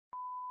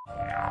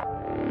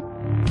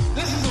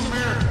This is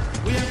America.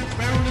 We have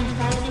founding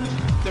fathers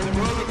that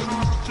wrote a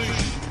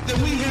constitution that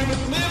we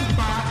haven't lived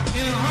by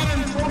in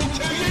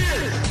 142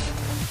 years.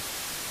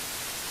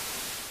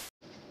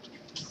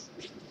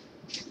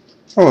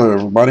 Hello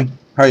everybody,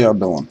 how y'all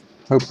doing?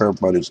 Hope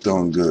everybody's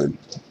doing good.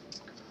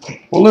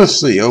 Well,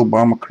 let's see.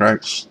 Obama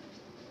cracks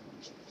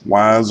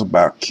wise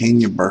about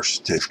Kenya birth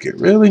certificate.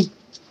 Really?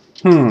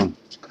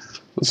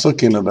 Let's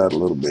look into that a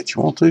little bit.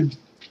 You want to?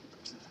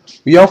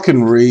 Y'all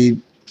can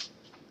read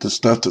the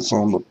stuff that's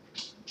on the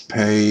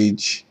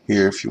page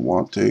here if you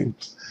want to.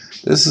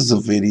 This is a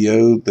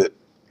video that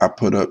I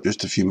put up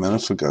just a few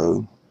minutes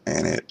ago,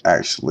 and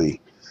it's the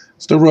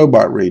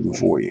robot reading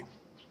for you.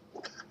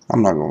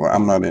 I'm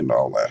not into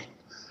all that.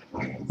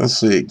 Let's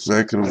see,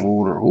 executive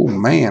order. Oh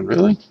man,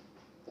 really?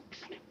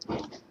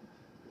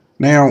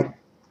 Now,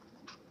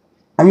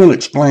 I'm going to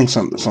explain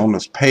something that's on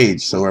this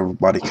page so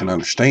everybody can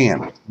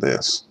understand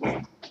this.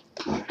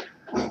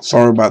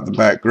 Sorry about the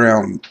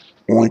background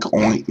oink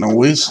oink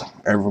noise.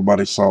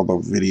 Everybody saw the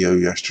video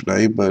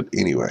yesterday, but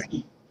anyway.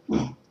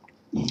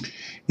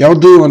 You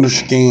do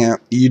understand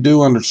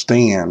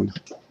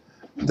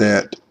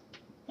that,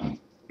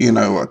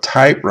 a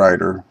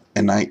typewriter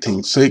in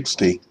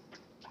 1960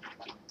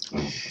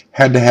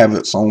 had to have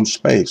its own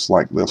space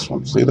like this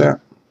one. See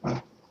that?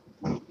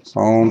 Its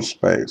own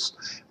space.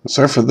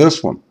 Except for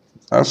this one.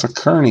 That's a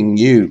kerning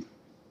U.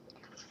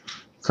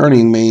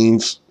 Kerning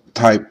means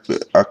type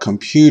a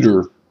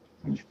computer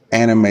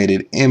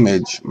animated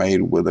image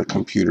made with a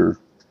computer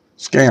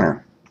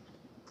scanner.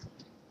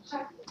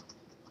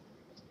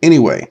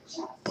 Anyway,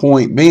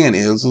 point being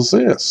is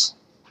this.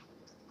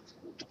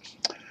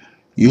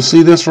 You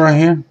see this right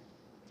here?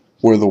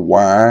 Where the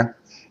Y,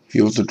 if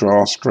you was to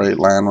draw a straight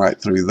line right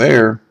through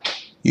there,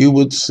 you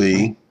would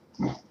see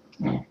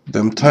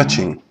them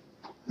touching.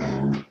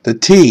 The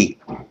T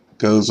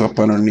goes up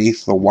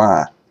underneath the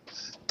Y.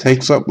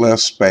 Takes up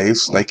less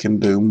space, they can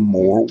do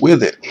more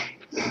with it.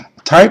 A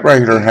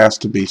typewriter has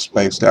to be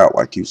spaced out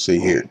like you see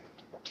here.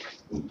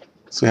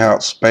 See how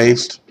it's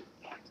spaced?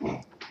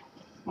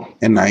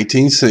 In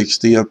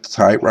 1960, a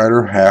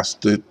typewriter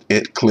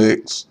it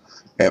clicks,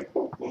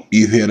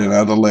 you hit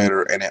another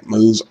letter and it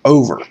moves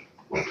over.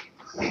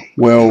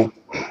 Well,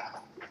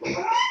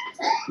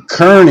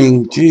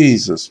 kerning,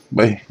 Jesus,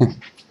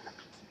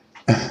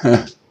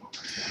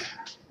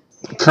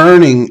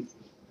 kerning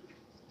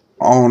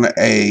on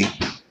a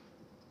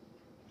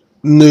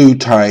new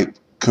type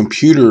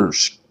computer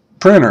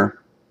printer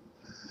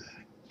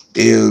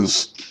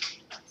is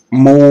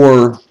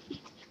more,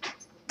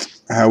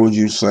 how would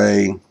you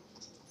say,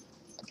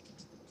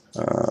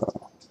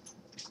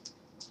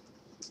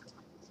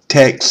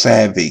 tech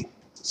savvy,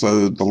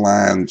 so the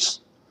lines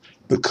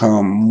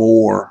become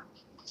more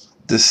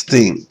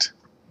distinct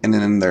and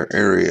in their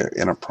area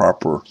in a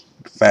proper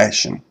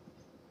fashion.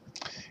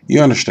 You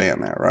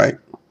understand that, right?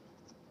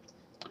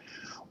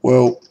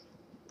 Well,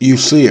 you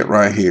see it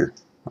right here.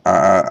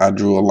 I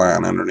drew a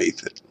line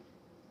underneath it,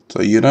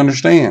 so you'd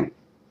understand.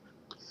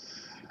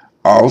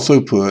 I also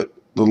put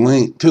the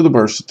link to the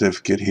birth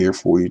certificate here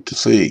for you to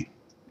see.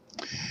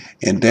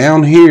 And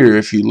down here,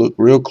 if you look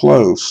real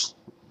close,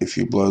 if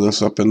you blow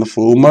this up into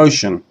full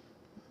motion,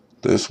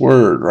 this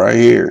word right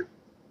here,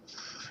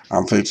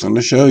 I'm fixing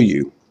to show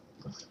you.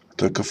 I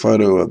took a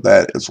photo of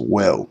that as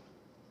well.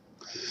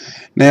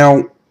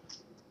 Now,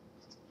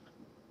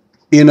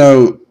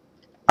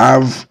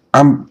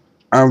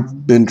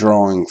 I've been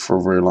drawing for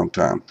a very long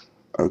time,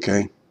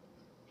 okay?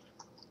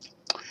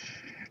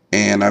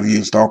 And I've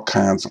used all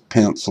kinds of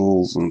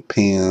pencils and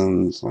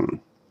pens and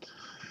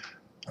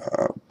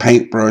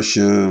paint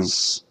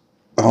brushes,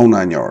 the whole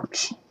 9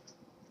 yards,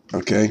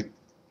 okay?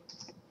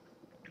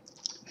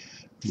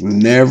 I've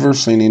never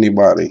seen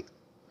anybody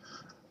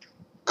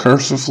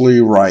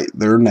cursively write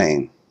their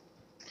name,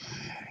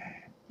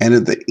 and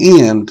at the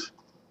end,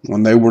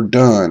 when they were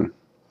done,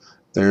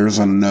 there's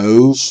a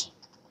nose,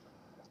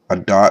 a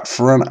dot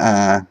for an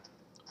eye,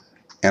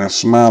 and a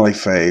smiley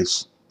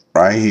face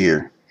right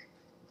here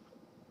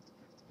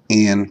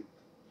in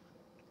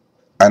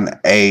an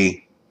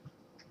A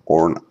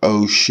or an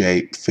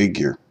O-shaped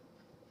figure.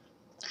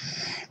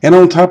 And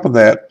on top of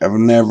that, I've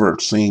never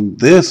seen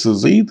this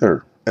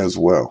as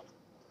well.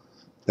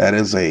 That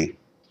is a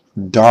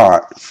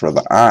dot for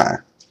the eye.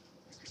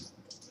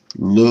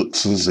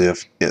 Looks as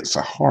if it's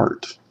a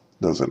heart,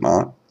 does it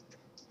not?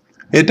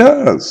 It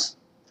does.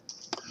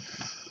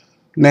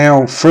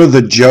 Now, for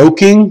the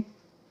joking,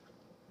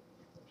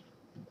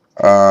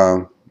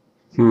 don't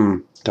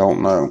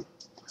know.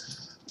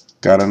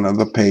 Got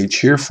another page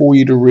here for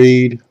you to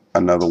read,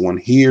 another one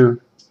here,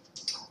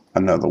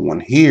 another one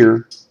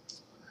here,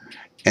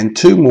 and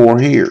 2 more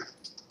here.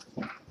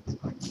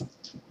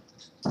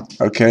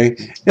 Okay,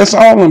 it's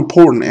all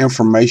important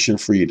information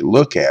for you to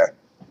look at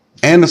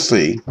and to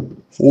see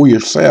for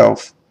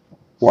yourself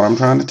what I'm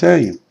trying to tell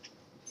you.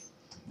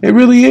 It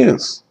really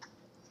is.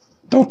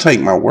 Don't take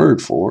my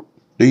word for it.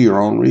 Do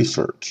your own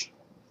research.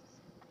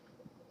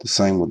 The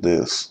same with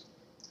this.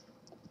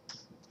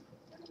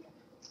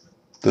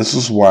 This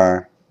is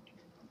why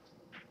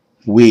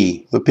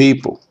We, the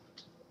people,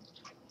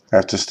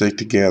 have to stick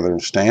together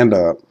and stand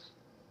up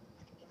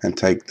and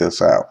take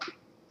this out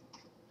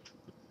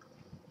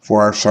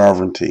for our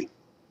sovereignty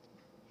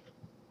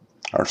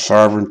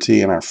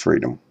and our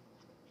freedom.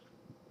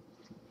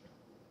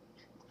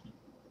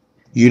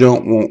 You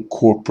don't want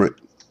corporate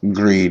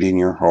greed in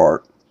your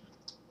heart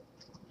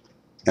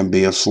and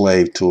be a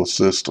slave to a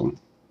system.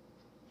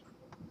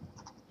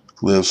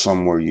 Live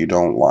somewhere you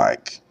don't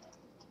like.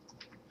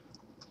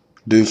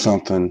 Do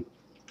something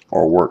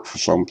or work for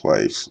some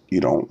place you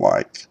don't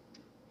like.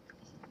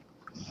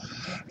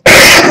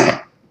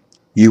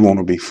 You want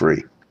to be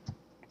free.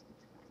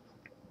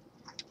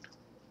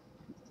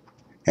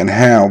 And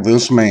how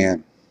this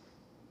man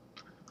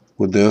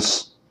with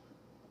this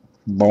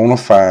bona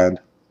fide,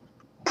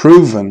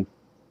 proven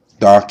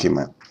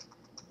document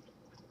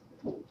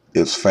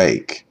is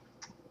fake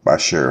by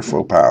Sheriff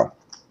Opal.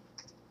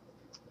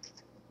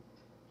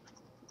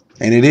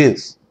 And it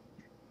is.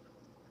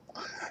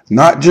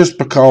 Not just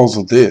because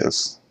of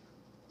this,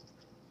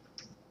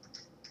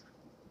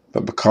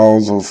 but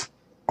because of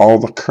all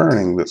the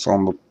kerning that's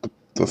on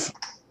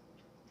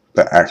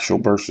the actual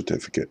birth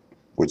certificate,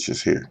 which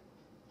is here.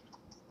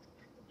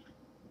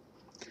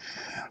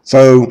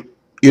 So,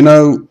 you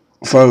know,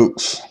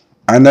 folks,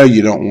 I know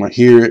you don't want to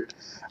hear it.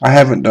 I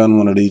haven't done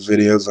one of these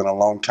videos in a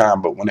long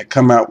time, but when it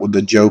come out with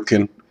the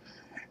joking,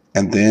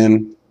 and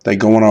then they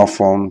going off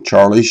on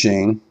Charlie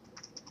Sheen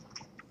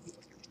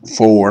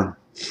for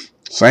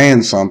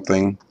saying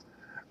something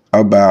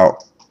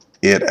about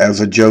it as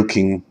a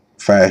joking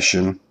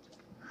fashion,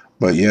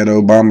 but yet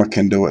Obama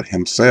can do it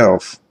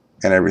himself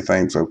and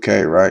everything's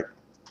okay, right?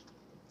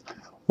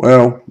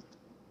 Well,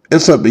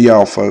 it's up to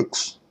y'all,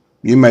 folks.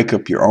 You make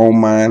up your own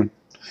mind.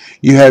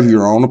 You have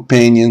your own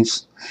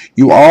opinions.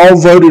 You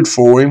all voted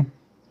for him,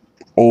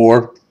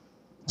 or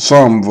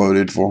some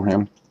voted for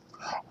him,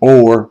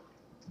 or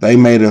they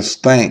made us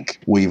think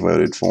we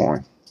voted for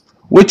him.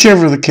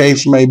 Whichever the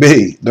case may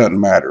be, doesn't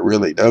matter,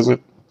 really, does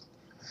it?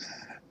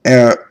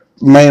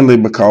 Mainly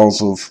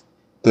because of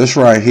this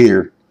right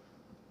here.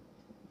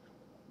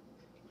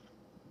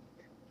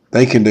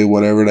 They can do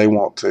whatever they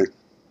want to.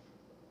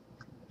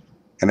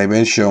 And they've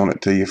been showing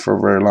it to you for a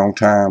very long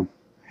time.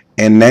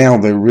 And now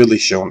they're really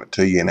showing it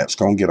to you, and it's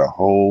going to get a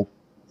whole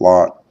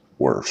lot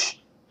worse.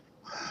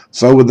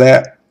 So with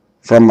that,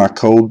 from my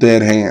cold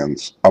dead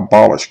hands,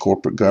 abolish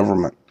corporate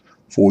government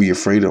for your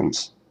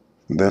freedoms.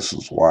 This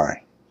is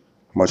why.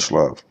 Much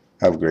love.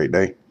 Have a great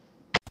day.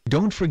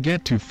 Don't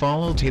forget to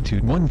follow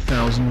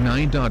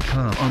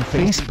Tattooed1009.com on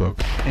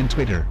Facebook and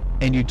Twitter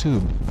and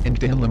YouTube, and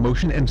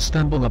Dailymotion and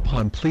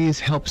StumbleUpon. Please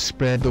help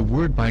spread the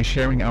word by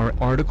sharing our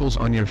articles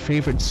on your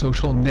favorite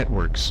social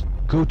networks.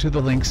 Go to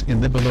the links in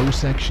the below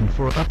section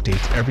for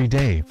updates every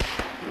day.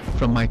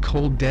 From my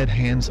cold dead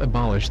hands,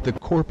 abolish the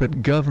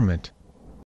corporate government.